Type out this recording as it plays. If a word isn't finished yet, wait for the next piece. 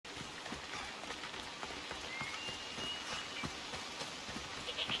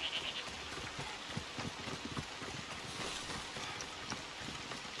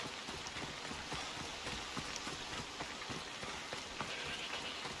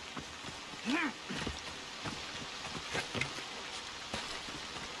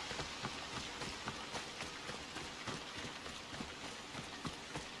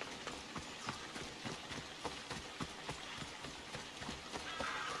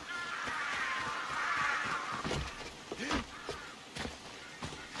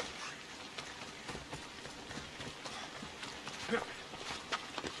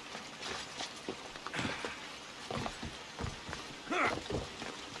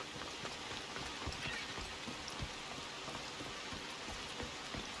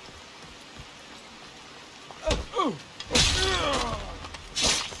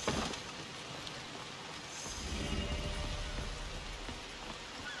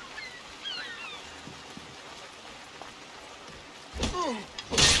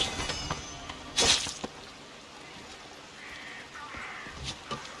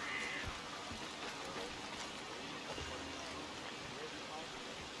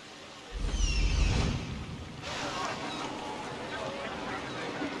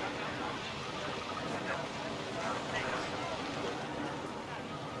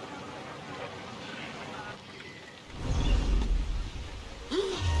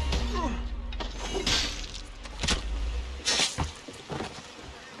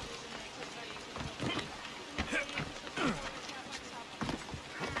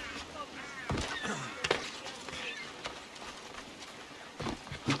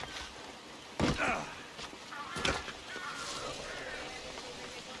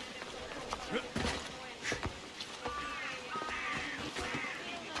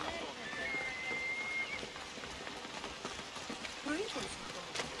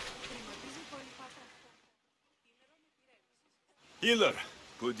Healer,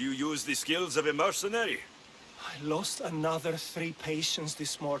 could you use the skills of a mercenary? I lost another 3 patients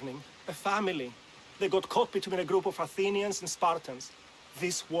this morning. A family. They got caught between a group of Athenians and Spartans.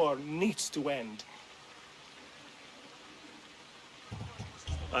 This war needs to end.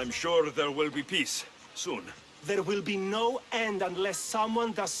 I'm sure there will be peace, soon. There will be no end unless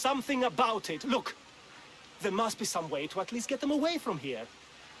someone does something about it. Look, there must be some way to at least get them away from here.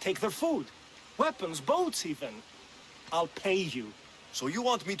 Take their food, weapons, boats even. I'll pay you. So you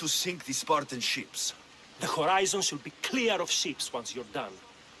want me to sink the Spartan ships? The horizon should be clear of ships once you're done.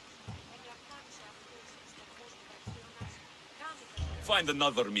 Find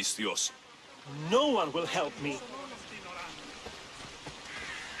another Mystios. No one will help me.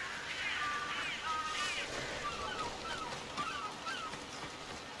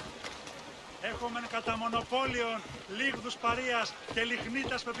 Έχουμε κατά μονοπόλιον λίγδους παρείας και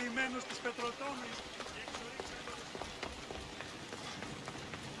λιχνίτας πεποιημένους της πετροτόμης.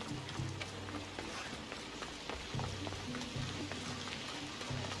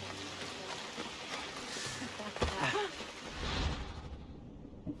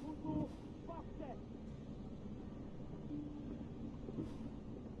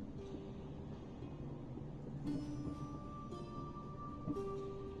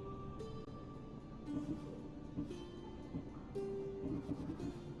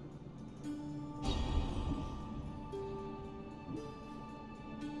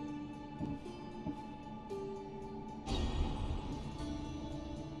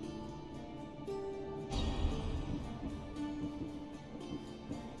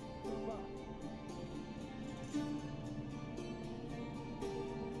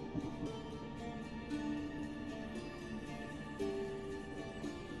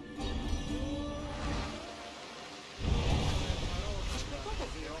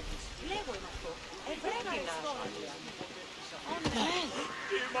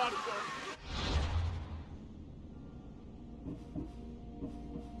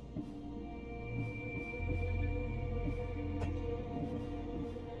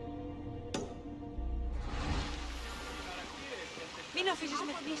 Μην αφήσεις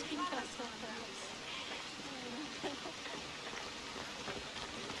με την σκηνή αυτό.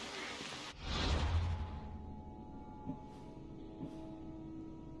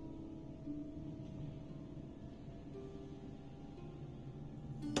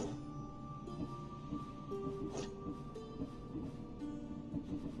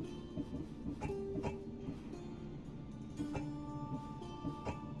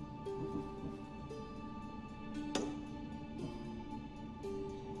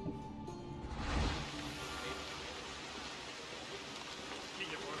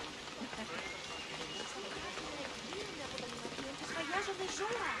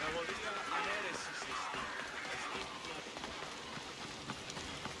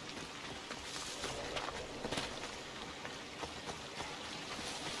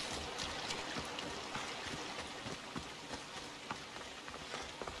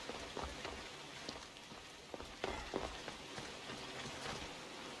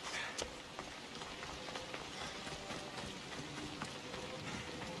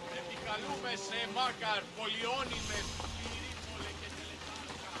 Επικαλούμε σε Μάκαρ, πολιώνυμε, πυρήπολε και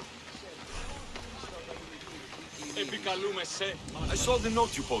τελετάρκα. Επικαλούμε σε... I saw the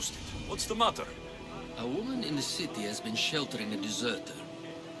note you posted. What's the matter? A woman in the city has been sheltering a deserter.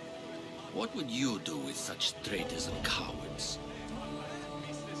 What would you do with such traitors and cowards?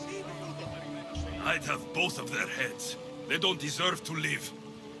 I'd have both of their heads. They don't deserve to live.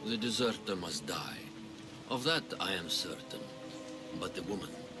 The deserter must die. Of that I am certain. But the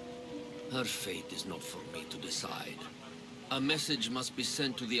woman, her fate is not for me to decide. A message must be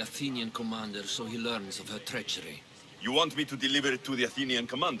sent to the Athenian commander so he learns of her treachery. You want me to deliver it to the Athenian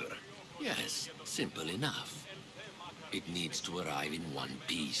commander? Yes, simple enough. It needs to arrive in one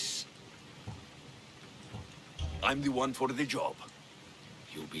piece. I'm the one for the job.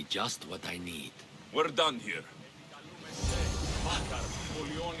 You'll be just what I need. We're done here. Μάκαρ,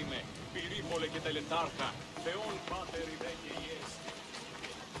 πολιώνυμε, πυρήπολε και τελετάρκα. Θεόν πάτερ ιδέ και ιέστη.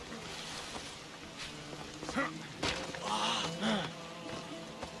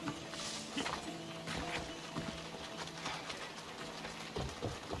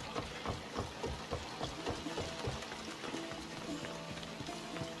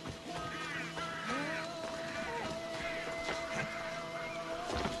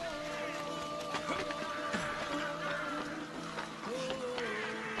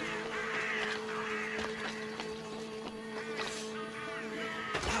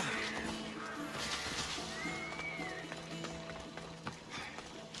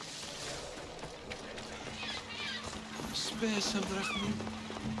 Σπες, Ανδράχμη.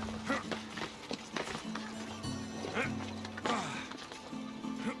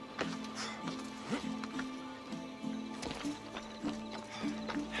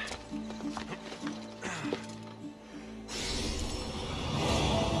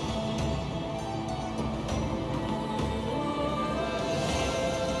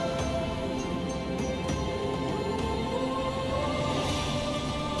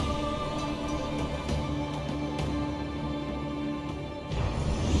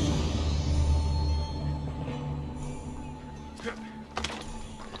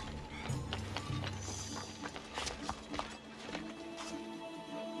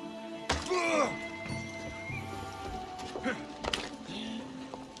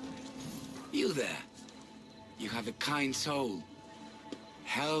 You there. You have a kind soul.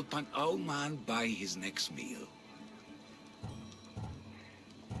 Help an old man buy his next meal.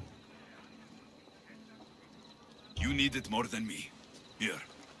 You need it more than me. Here,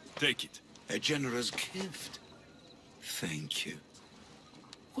 take it. A generous gift. Thank you.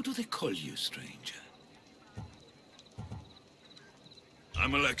 What do they call you, stranger?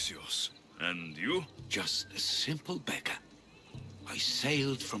 I'm Alexios. And you? Just a simple beggar. I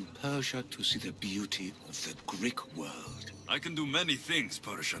sailed from Persia to see the beauty of the Greek world. I can do many things,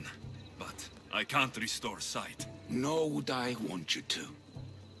 Persian, but I can't restore sight. Nor would I want you to.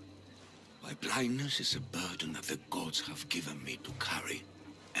 My blindness is a burden that the gods have given me to carry,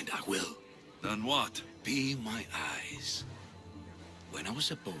 and I will. Then what? Be my eyes. When I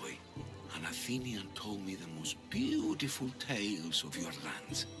was a boy, an Athenian told me the most beautiful tales of your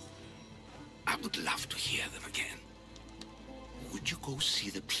lands. I would love to hear them again. Would you go see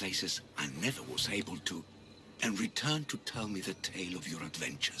the places I never was able to, and return to tell me the tale of your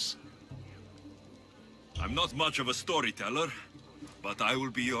adventures? I'm not much of a storyteller, but I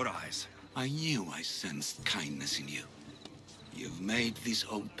will be your eyes. I knew I sensed kindness in you. You've made this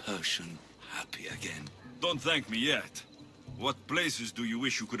old Persian happy again. Don't thank me yet. What places do you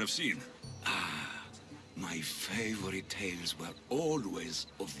wish you could have seen? My favorite tales were always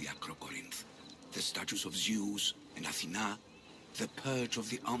of the Acrocorinth. The statues of Zeus and Athena, the perch of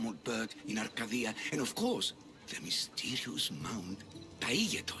the armored bird in Arcadia, and of course, the mysterious mound,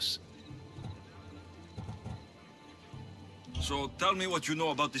 Taigetos. So tell me what you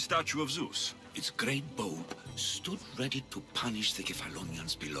know about the statue of Zeus. Its great bulb stood ready to punish the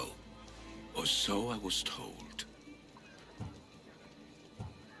Kephalonians below. Or so I was told.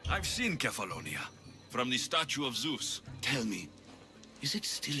 I've seen Kephallonia, from the statue of Zeus. Tell me, is it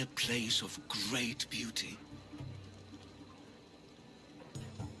still a place of great beauty?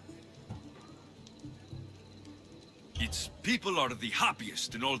 Its people are the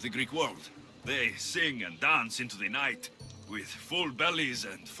happiest in all the Greek world. They sing and dance into the night, with full bellies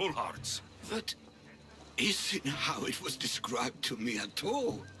and full hearts. That isn't how it was described to me at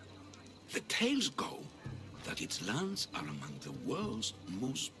all. The tales go that its lands are among the world's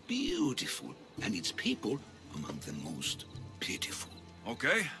most beautiful, and its people among the most pitiful.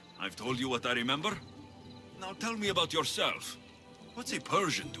 Okay, I've told you what I remember. Now tell me about yourself. What's a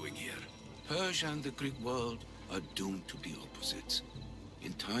Persian doing here? Persia and the Greek world are doomed to be opposites.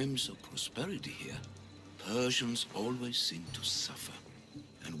 In times of prosperity here, Persians always seem to suffer.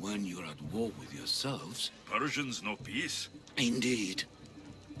 And when you're at war with yourselves... Persians no peace? Indeed.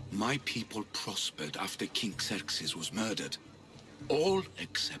 My people prospered after King Xerxes was murdered. All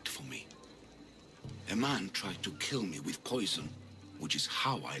except for me. A man tried to kill me with poison, which is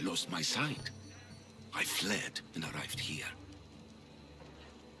how I lost my sight. I fled and arrived here.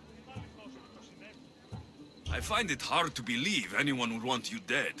 I find it hard to believe anyone would want you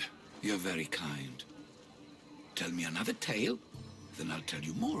dead. You're very kind. Tell me another tale, then I'll tell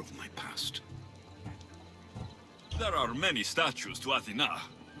you more of my past. There are many statues to Athena.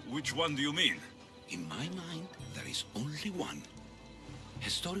 Which one do you mean? In my mind, there is only one. Her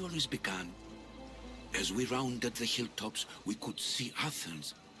story always began. As we rounded the hilltops, we could see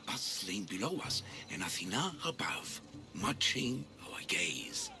Athens bustling below us, and Athena above, matching our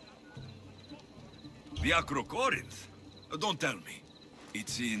gaze. The Acrocorinth? Don't tell me.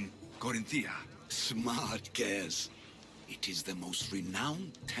 It's in Corinthia. Smart guess. It is the most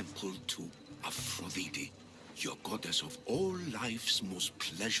renowned temple to Aphrodite, your goddess of all life's most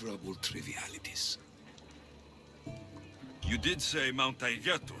pleasurable trivialities. You did say Mount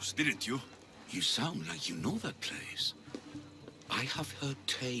Taygetus, didn't you? You sound like you know that place. I have heard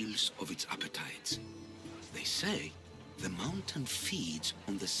tales of its appetites. They say the mountain feeds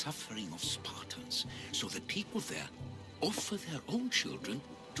on the suffering of Spartans, so the people there offer their own children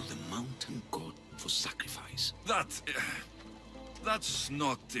to the mountain god for sacrifice. That's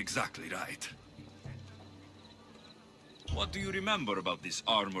not exactly right. What do you remember about this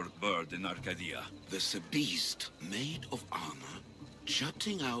armored bird in Arcadia? There's a beast made of armor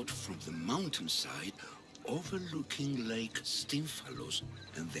jutting out from the mountainside, overlooking Lake Stymphalos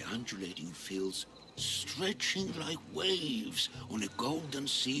and the undulating fields stretching like waves on a golden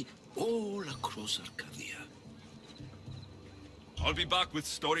sea all across Arcadia. I'll be back with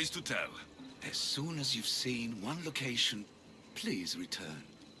stories to tell. As soon as you've seen one location, please return.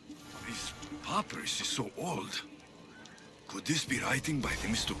 This papyrus is so old. Could this be writing by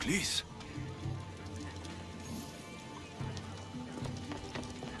Themistocles?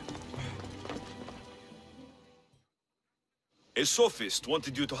 A sophist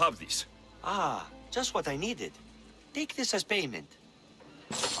wanted you to have this. Ah, just what I needed. Take this as payment.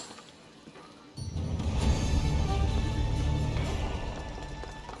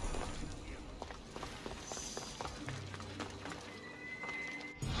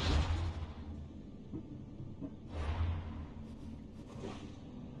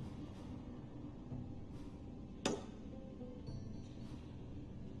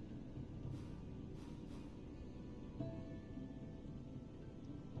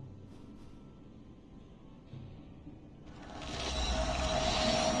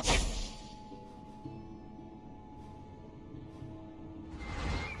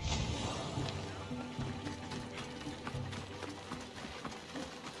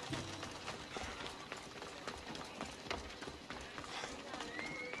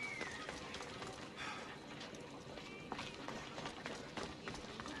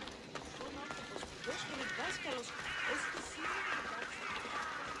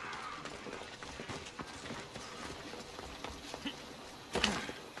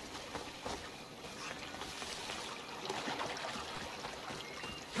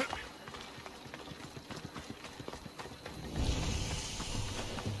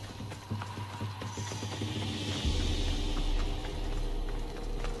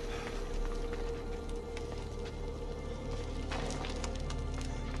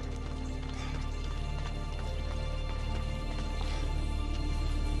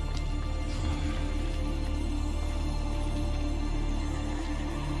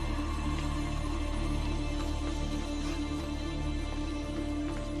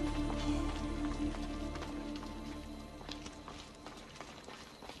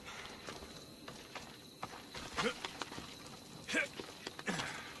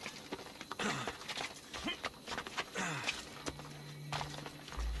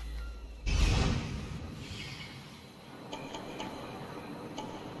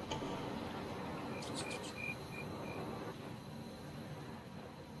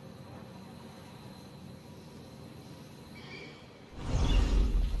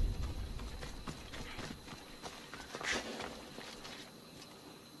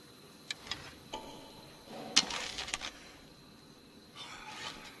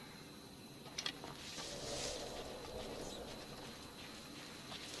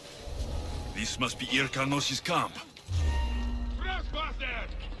 This must be Irkanos' camp.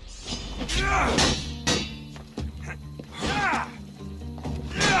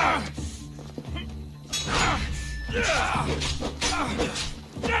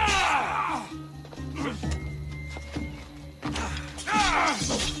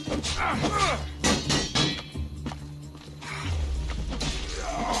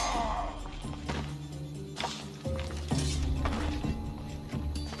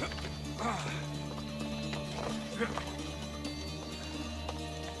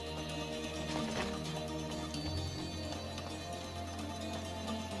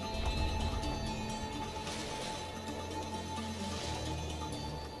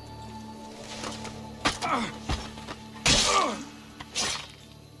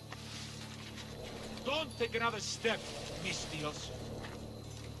 Don't take another step, Mistios.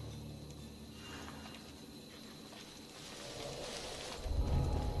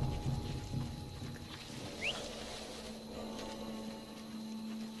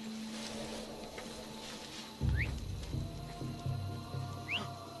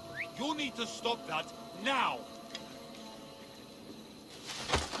 You need to stop that now.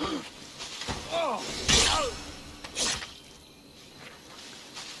 Oh.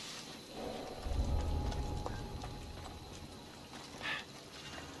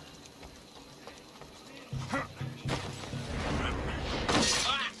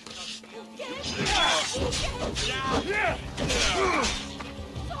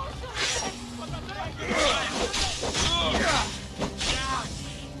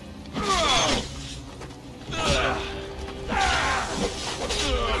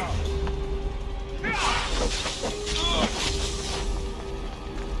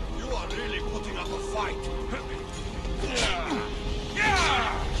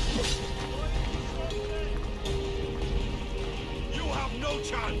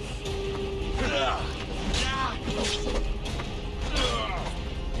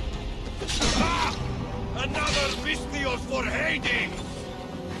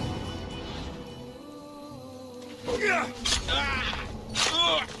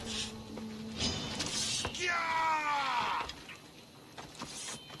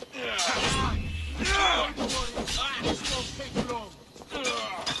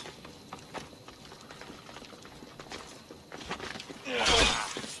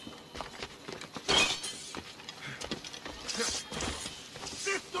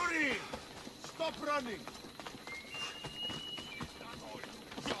 Victory! Stop running!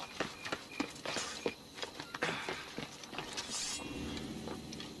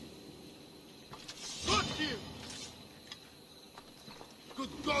 Good kill!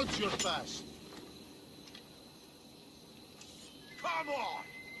 Good gods, you're fast! Come on!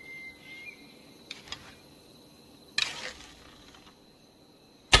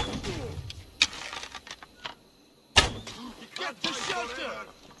 Get to shelter!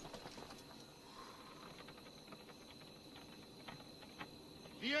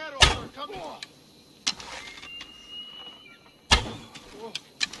 The arrows are coming! Oh.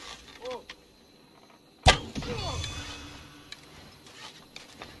 Oh.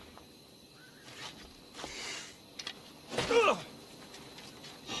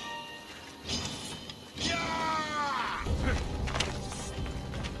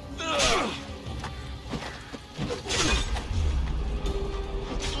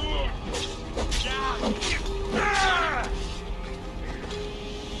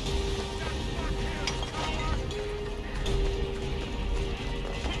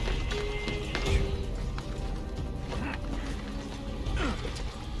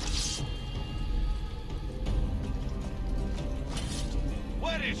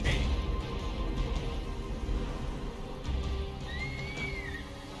 Where is he?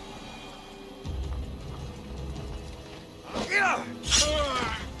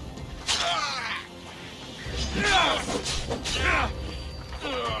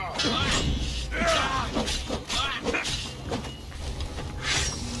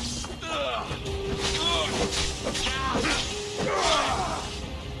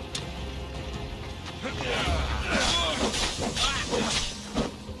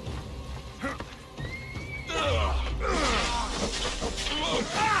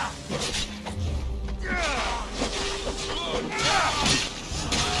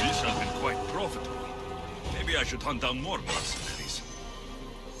 These have been quite profitable. Maybe I should hunt down more mercenaries.